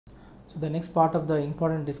So the next part of the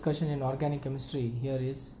important discussion in organic chemistry here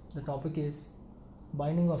is the topic is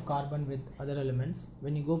binding of carbon with other elements.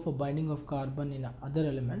 When you go for binding of carbon in other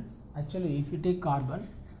elements, actually if you take carbon,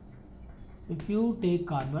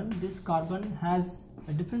 this carbon has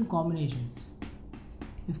different combinations.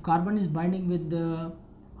 If carbon is binding with the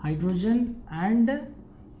hydrogen and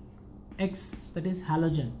X, that is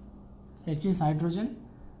halogen, H is hydrogen,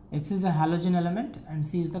 X is a halogen element and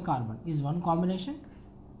C is the carbon, is one combination.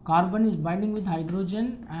 Carbon is binding with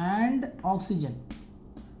hydrogen and oxygen.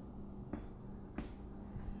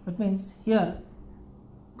 That means here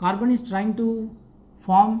carbon is trying to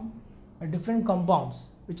form different compounds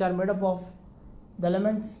which are made up of the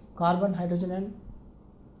elements carbon, hydrogen and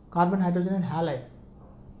halide.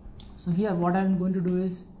 So here what I am going to do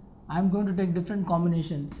is I am going to take different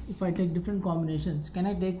combinations. If I take different combinations, can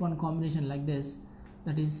I take one combination like this,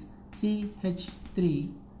 that is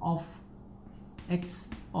CH3 of X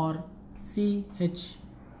or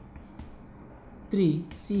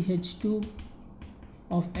CH2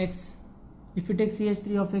 of X. If you take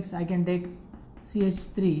CH3 of X, I can take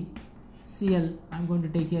CH3Cl. I am going to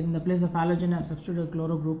take here in the place of halogen I have substituted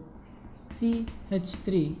chloro group,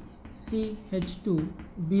 CH3 CH2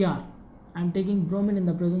 Br. I am taking bromine in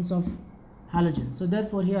the presence of halogen. So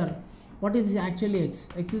therefore here what is actually X?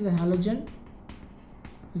 X is a halogen.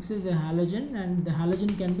 X is a halogen and the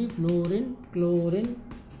halogen can be fluorine, chlorine,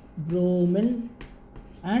 bromine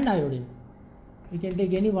and iodine. We can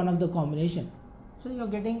take any one of the combination. So you are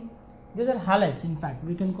getting, these are halides. In fact,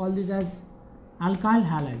 we can call this as alkyl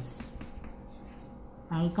halides.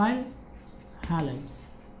 Alkyl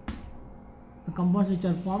halides. The compounds which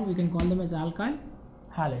are formed, we can call them as alkyl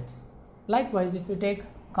halides. Likewise, if you take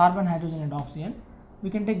carbon, hydrogen and oxygen, we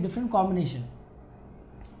can take different combination.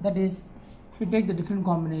 That is, if you take the different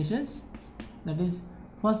combinations, that is,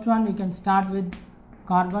 first one you can start with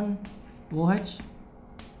carbon OH.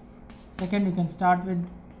 Second you can start with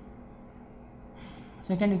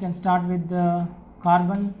the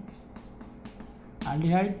carbon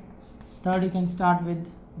aldehyde. Third you can start with,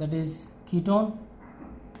 that is, ketone,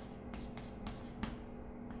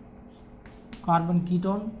 carbon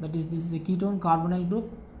ketone, that is, this is a ketone carbonyl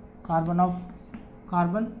group, carbon of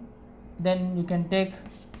carbon. Then you can take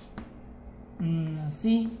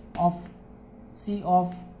C of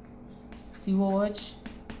COOH,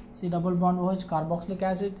 C double bond OH, carboxylic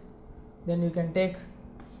acid. Then you can take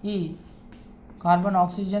E, carbon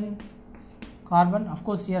oxygen carbon, of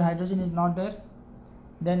course here hydrogen is not there.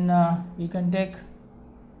 Then you can take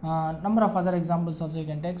number of other examples also you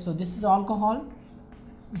can take. So this is alcohol,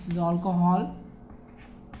 this is aldehyde,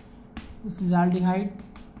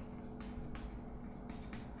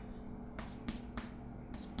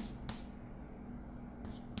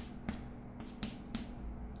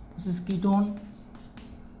 this is ketone,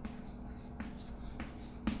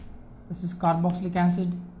 this is carboxylic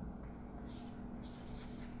acid,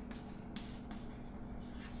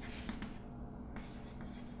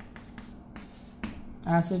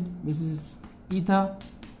 this is ether.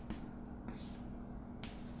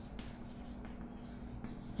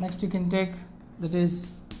 Next you can take, that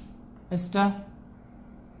is, ester,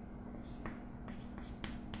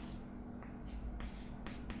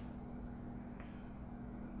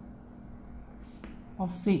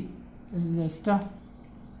 of C, this is ester.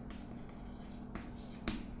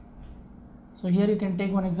 So here you can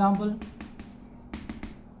take one example.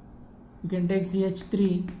 You can take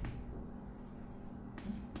CH3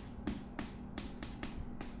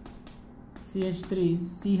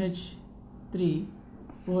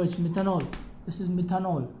 OH, methanol. This is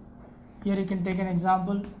methanol. Here you can take an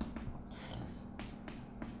example.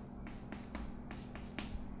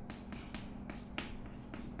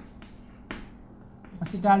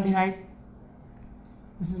 Acetaldehyde.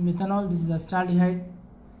 This is methanol. This is acetaldehyde.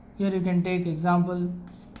 Here you can take example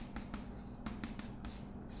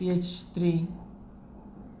CH3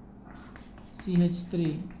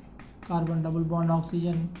 carbon double bond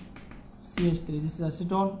oxygen CH3. This is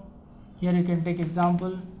acetone. Here you can take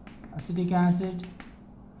example acetic acid.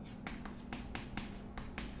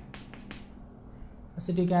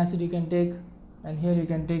 You can take, and here you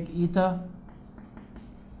can take ether.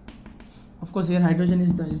 Of course here hydrogen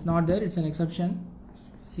is not there, it's an exception.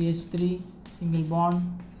 CH3 single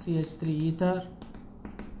bond, CH3 ether.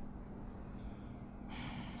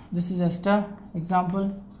 This is ester,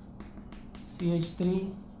 example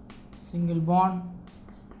CH3 single bond,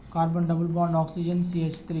 carbon double bond oxygen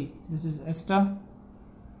CH3. This is ester.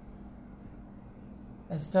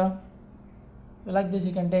 Like this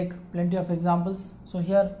you can take plenty of examples. So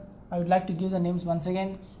here I would like to give the names once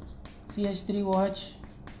again. CH3OH,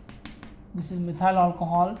 this is methyl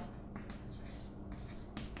alcohol,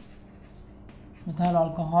 methyl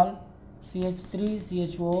alcohol, CH3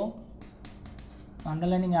 CHO,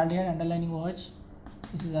 underlining aldehyde, underlining OH.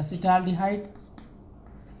 This is acetaldehyde,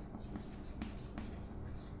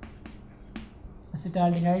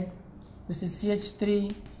 this is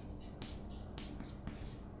CH3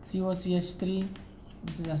 COCH3,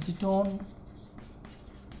 this is acetone,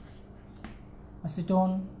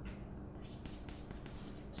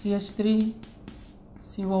 CH3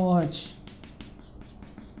 COOH,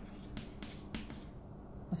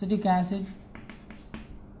 acetic acid,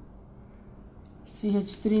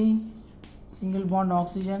 CH3 single bond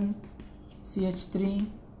oxygen, CH3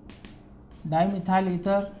 dimethyl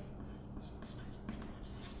ether,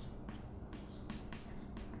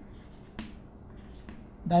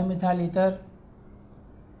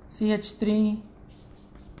 CH3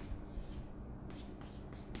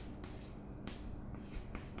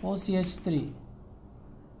 OCH3.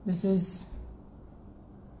 This is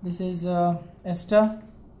ester,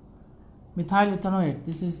 methyl ethanoate.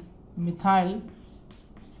 This is methyl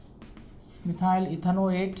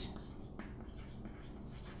ethanoate.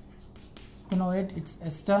 It's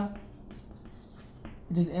ester.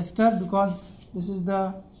 It is ester because this is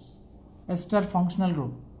the ester functional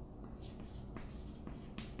group.